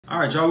All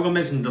right, y'all, we're gonna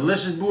make some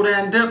delicious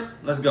Boudin dip.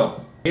 Let's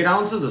go. 8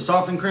 ounces of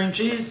softened cream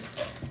cheese.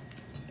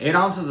 8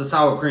 ounces of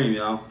sour cream,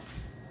 y'all.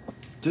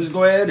 Just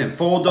go ahead and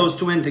fold those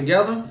two in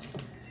together.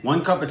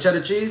 1 cup of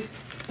cheddar cheese.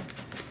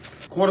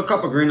 1/4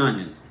 cup of green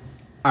onions.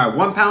 All right,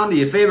 1 pound of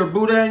your favorite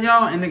Boudin,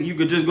 y'all, and then you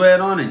could just go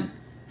ahead on and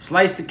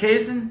slice the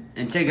casing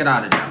and take it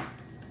out of there.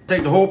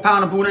 Take the whole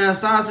pound of Boudin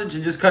sausage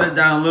and just cut it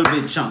down a little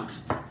bit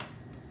chunks.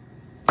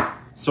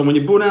 So when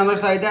your Boudin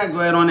looks like that, go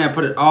ahead on there and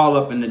put it all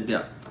up in the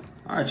dip.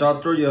 All right,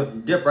 y'all, throw your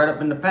dip right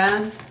up in the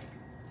pan.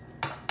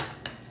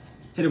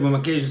 Hit it with my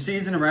Cajun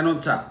seasoning right on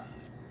top.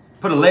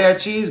 Put a layer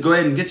of cheese. Go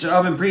ahead and get your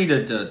oven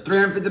preheated to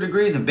 350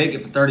 degrees and bake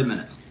it for 30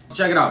 minutes.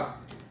 Check it out.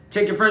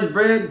 Take your French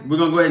bread. We're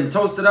going to go ahead and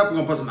toast it up. We're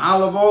going to put some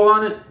olive oil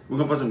on it. We're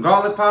going to put some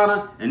garlic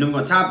powder. And then we're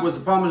going to top it with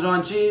some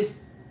Parmesan cheese.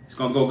 It's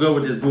going to go good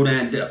with this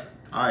Boudin dip.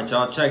 All right,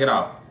 y'all, check it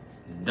out.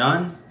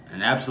 Done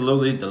and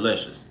absolutely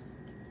delicious.